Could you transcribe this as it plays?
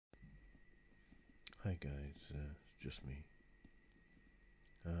Hi guys, it's just me.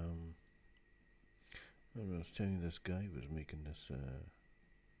 I was telling you this guy was making this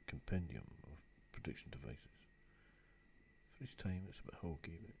compendium of prediction devices. For his time, it's a bit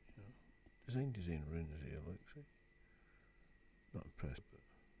hokey, but design ruins here, looks like. Not impressed, but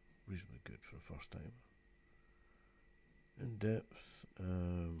reasonably good for a first timer. In depth,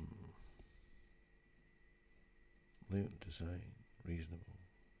 layout design, reasonable,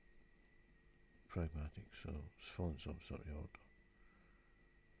 pragmatic, so it's following some sort of order.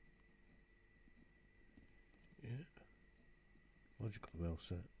 Yeah, logical, well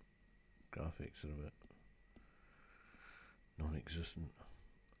set. Graphics are a bit non-existent.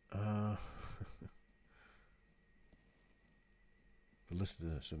 But listen to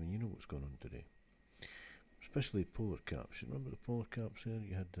this. I mean, you know what's going on today, especially polar caps. You remember the polar caps here?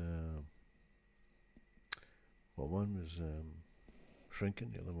 You had one was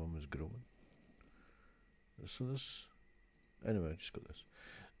shrinking, the other one was growing. So this, anyway, I just got this.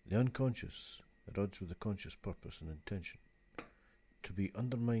 The unconscious at odds with the conscious purpose and intention, to be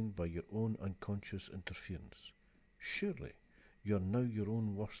undermined by your own unconscious interference. Surely you are now your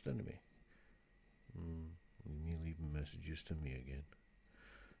own worst enemy. Me leaving messages to me again.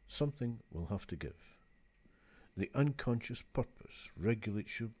 Something will have to give. The unconscious purpose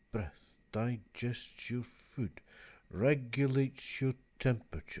regulates your breath, digests your food, regulates your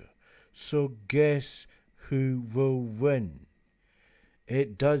temperature. So guess who will win?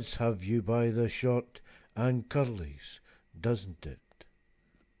 It does have you by the short and curlies, doesn't it?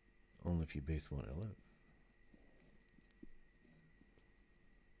 Only if you both want to live.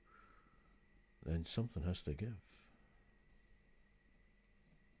 Then something has to give.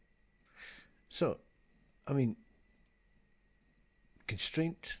 So, I mean,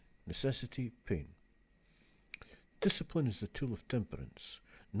 constraint, necessity, pain. Discipline is the tool of temperance.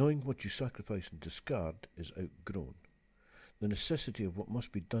 Knowing what you sacrifice and discard is outgrown. The necessity of what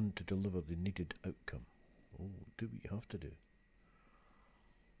must be done to deliver the needed outcome. Oh, do what you have to do.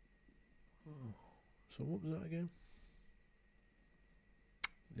 Oh, so what was that again?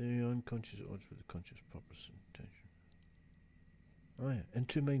 The unconscious at odds with the conscious purpose and intention. Oh yeah, in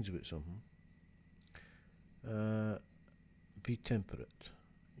two minds about something. Be temperate.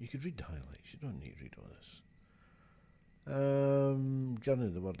 You could read the highlights. You don't need to read all this. Journey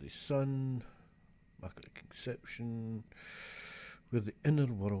of the Worldly Sun. Immaculate Conception. Where the inner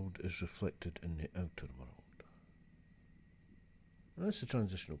world is reflected in the outer world. That's the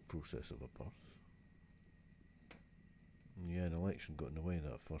transitional process of a birth. Yeah, an election got in the way of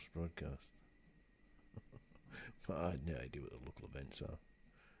that first broadcast. But I had no idea what the local events are.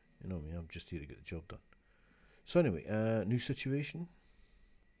 You know me, I'm just here to get the job done. So anyway, new situation.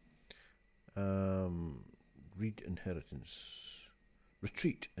 Read inheritance.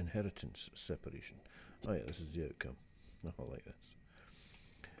 Retreat, inheritance, separation. Oh yeah, this is the outcome. I like this.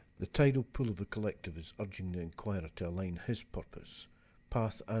 The tidal pull of the collective is urging the inquirer to align his purpose,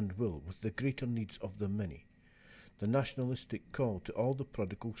 path and will with the greater needs of the many. The nationalistic call to all the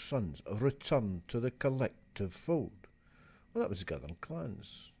prodigal sons, return to the collective fold. Well, that was the Gathering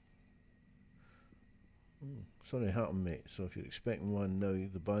Clans. Sorry it happened, mate, so if you're expecting one now,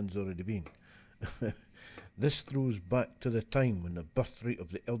 the band's already been. This throws back to the time when the birth rate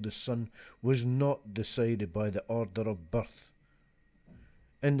of the eldest son was not decided by the order of birth.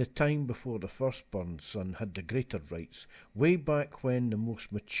 In the time before the firstborn son had the greater rights, way back when the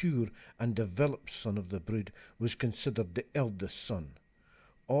most mature and developed son of the brood was considered the eldest son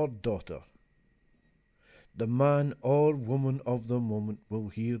or daughter. The man or woman of the moment will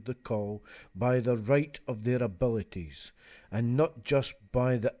hear the call by the right of their abilities, and not just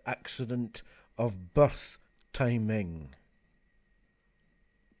by the accident of birth timing.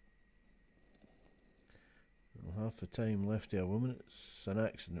 Well, half the time left to a woman, it's an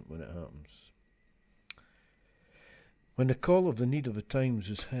accident when it happens. When the call of the need of the times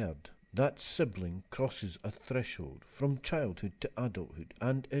is heard, that sibling crosses a threshold from childhood to adulthood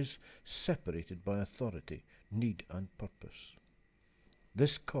and is separated by authority, need and purpose.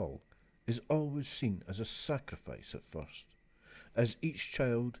 This call is always seen as a sacrifice at first, as each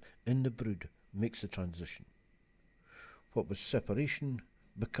child in the brood makes the transition. What was separation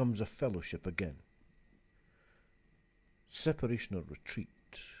becomes a fellowship again. Separation or retreat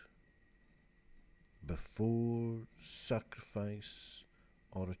before sacrifice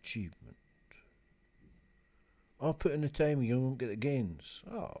or achievement. I'll put in the time, you won't get the gains.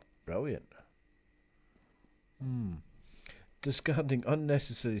 Oh, brilliant. Discarding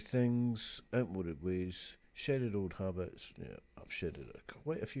unnecessary things, outmoded ways, shedded old habits. Yeah, I've shedded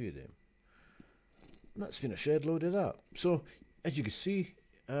quite a few of them. And that's been a shed load of that. So, as you can see,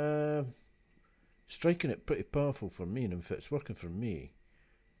 striking it pretty powerful for me, and if it's working for me,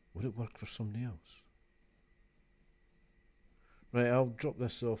 would it work for somebody else? Right, I'll drop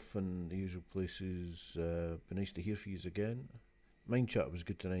this off in the usual places. Be nice to hear from you again. Mind chat was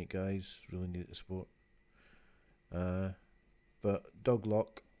good tonight, guys. Really needed the support. But Dog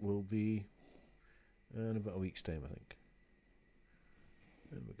Lock will be in about a week's time, I think.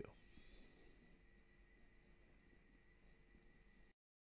 There we go.